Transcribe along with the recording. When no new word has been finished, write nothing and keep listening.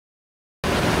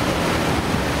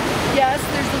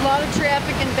lot of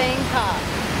traffic in Bangkok.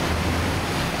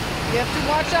 You have to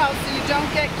watch out so you don't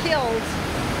get killed.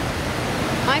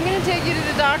 I'm going to take you to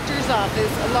the doctor's office.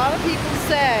 A lot of people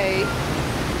say,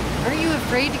 "Are you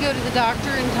afraid to go to the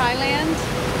doctor in Thailand?"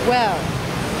 Well,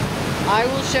 I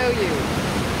will show you.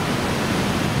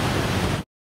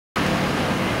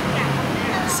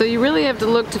 So you really have to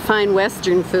look to find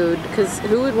Western food, because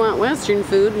who would want Western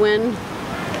food when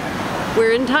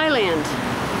we're in Thailand?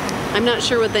 I'm not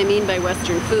sure what they mean by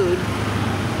Western food,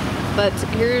 but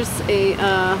here's a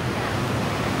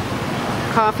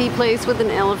coffee place with an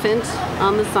elephant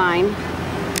on the sign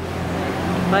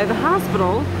by the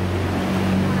hospital.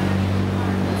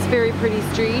 It's a very pretty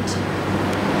street.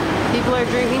 People are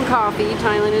drinking coffee.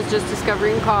 Thailand is just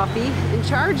discovering coffee and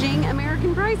charging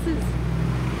American prices.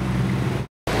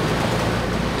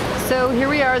 So here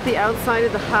we are at the outside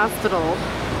of the hospital.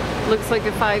 Looks like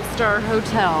a 5-star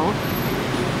hotel.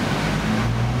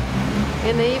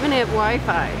 And they even have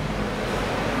Wi-Fi.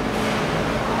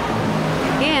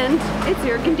 And it's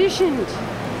air conditioned.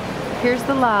 Here's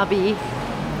the lobby.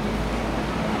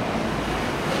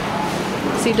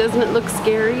 See, doesn't it look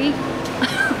scary?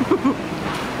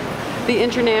 The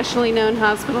internationally known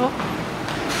hospital.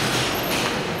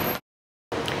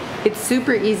 It's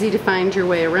super easy to find your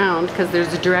way around because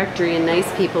there's a directory and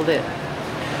nice people that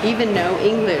even know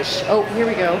English. Oh, here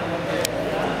we go.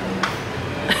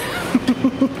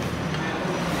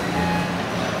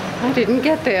 I didn't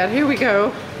get that. Here we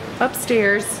go.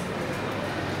 Upstairs.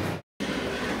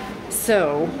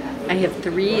 So, I have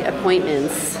 3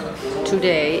 appointments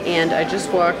today, and I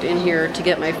just walked in here to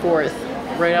get my 4th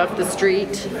right off the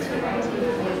street.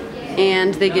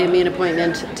 And they gave me an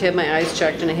appointment to have my eyes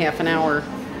checked in a half an hour.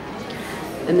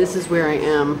 And this is where I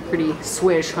am. Pretty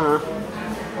swish, huh?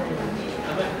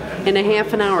 In a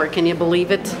half an hour, can you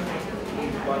believe it?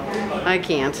 I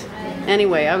can't.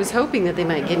 Anyway, I was hoping that they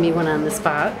might give me one on the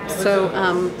spot. So,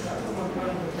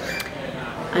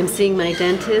 I'm seeing my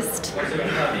dentist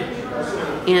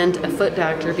and a foot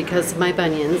doctor because of my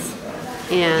bunions,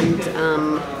 and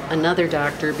another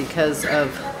doctor because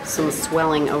of some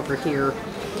swelling over here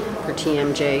for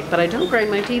TMJ. But I don't grind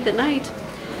my teeth at night.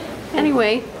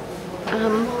 Anyway,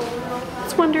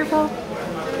 it's wonderful.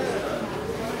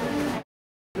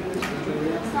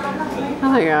 Oh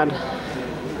my God.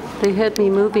 They had me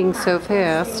moving so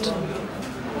fast.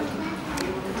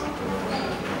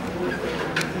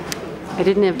 I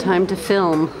didn't have time to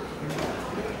film.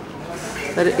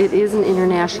 But it is an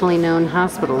internationally known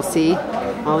hospital, see?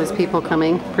 All these people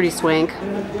coming, pretty swank.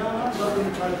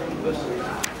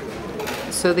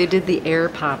 So they did the air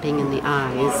popping in the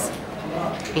eyes.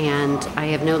 And I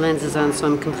have no lenses on, so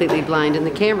I'm completely blind, and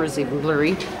the camera's even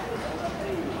blurry.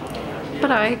 But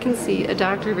I can see a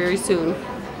doctor very soon.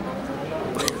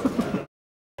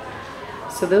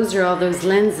 So those are all those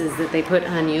lenses that they put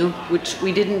on you, which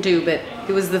we didn't do, but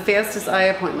it was the fastest eye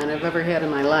appointment I've ever had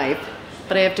in my life.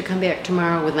 But I have to come back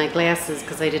tomorrow with my glasses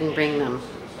because I didn't bring them.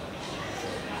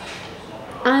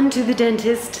 On to the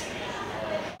dentist.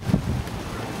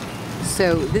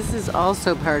 So this is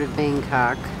also part of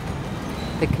Bangkok.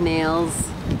 The canals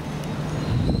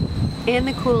and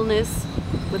the coolness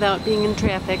without being in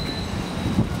traffic.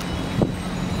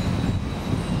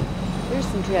 There's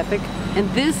some traffic. And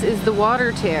this is the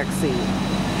water taxi.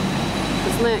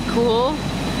 Isn't that cool?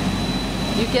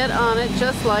 You get on it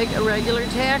just like a regular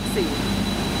taxi.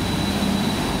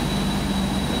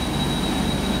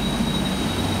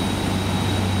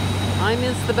 I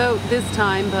missed the boat this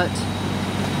time, but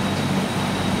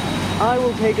I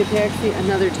will take a taxi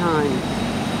another time.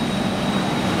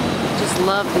 Just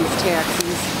love these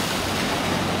taxis.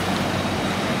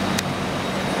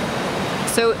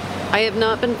 So I have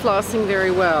not been flossing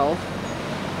very well.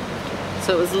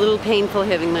 So it was a little painful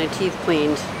having my teeth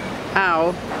cleaned.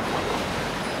 Ow.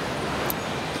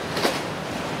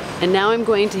 And now I'm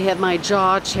going to have my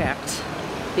jaw checked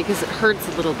because it hurts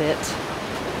a little bit.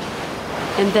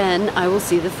 And then I will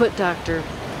see the foot doctor.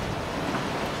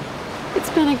 It's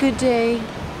been a good day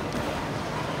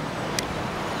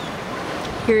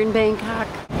here in Bangkok.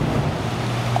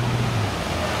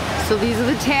 So these are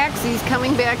the taxis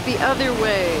coming back the other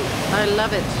way. I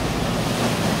love it.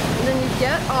 And then you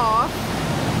get off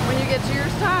when you get to your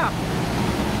stop.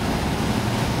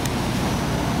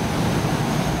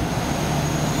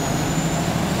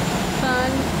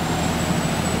 Fun.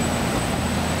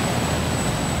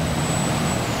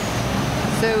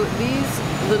 So these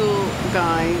little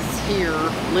guys here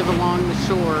live along the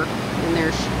shore in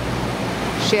their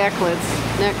shacklets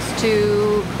next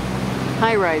to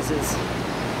high-rises.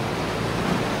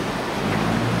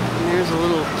 And there's a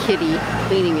little kitty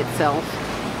cleaning itself.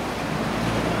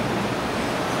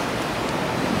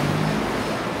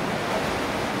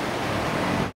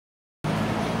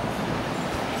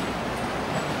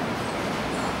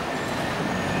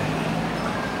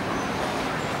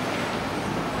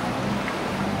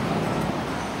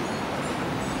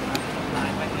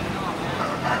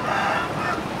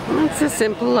 It's a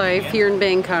simple life here in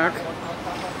Bangkok.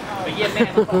 ไปเยี่ยมแม่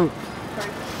เขาก่อน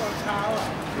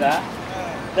เหรอ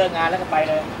เลิกงานแล้วก็ไป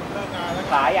เลย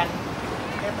ขายยัน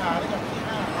ขา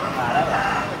ยแล้วเหรอ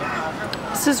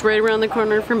This is right around the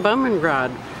corner from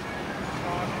Bumrungrad.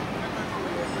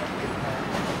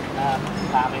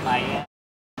 พาไปไหม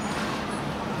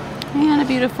And a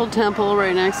beautiful temple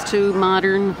right next to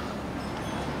modern,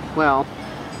 well,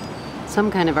 some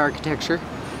kind of architecture.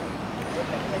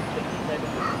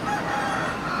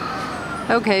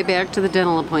 Okay, back to the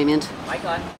dental appointment. ไป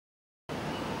ก่อน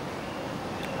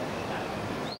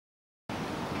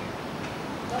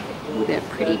Ooh, that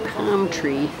pretty palm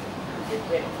tree.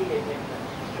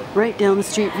 Right down the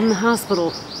street from the hospital.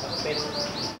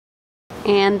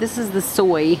 And this is the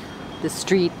Soy, the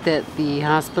street that the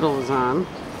hospital is on.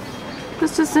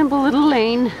 Just a simple little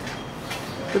lane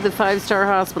with a 5-star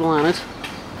hospital on it.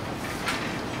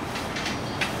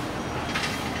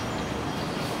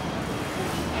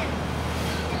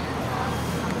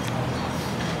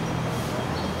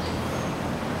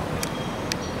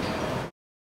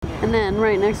 And then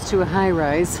right next to a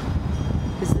high-rise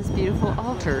is this beautiful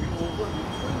altar.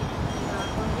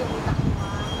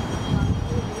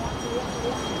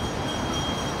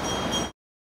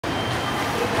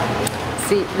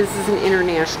 See, this is an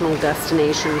international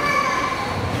destination,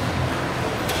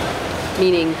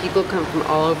 meaning people come from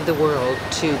all over the world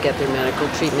to get their medical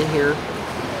treatment here.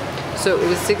 So it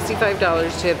was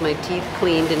 $65 to have my teeth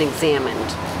cleaned and examined.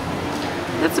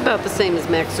 That's about the same as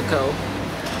Mexico.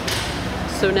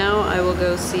 So now I will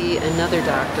go see another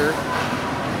doctor,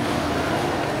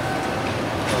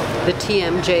 the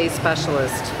TMJ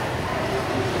specialist.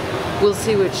 We'll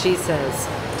see what she says.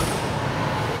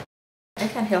 I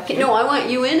can help you. No, I want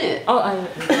you in it. Oh, okay,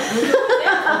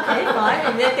 fine.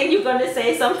 And I think you're going to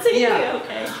say something. Yeah.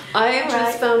 Okay. I have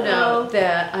just Alright. found out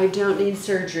that I don't need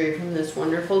surgery from this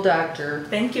wonderful doctor.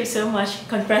 Thank you so much.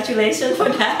 Congratulations for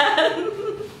that.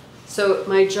 So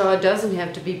my jaw doesn't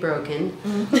have to be broken.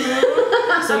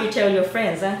 So you tell your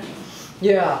friends, huh?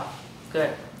 Yeah.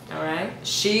 Good. All right.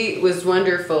 She was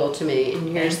wonderful to me. And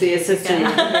here's the assistant.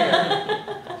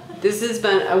 This has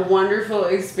been a wonderful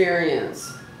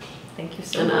experience. Thank you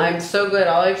so And much. I'm so good.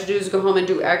 All I have to do is go home and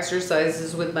do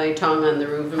exercises with my tongue on the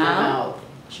roof of my mouth.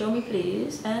 Show me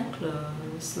please. And close.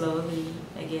 Slowly.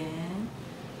 Again.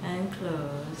 And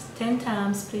close. 10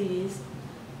 times please.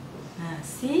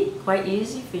 See? Quite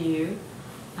easy for you.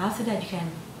 After that you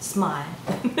can smile.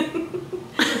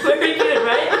 Very good,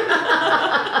 right?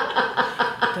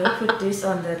 Don't put this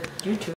on the YouTube.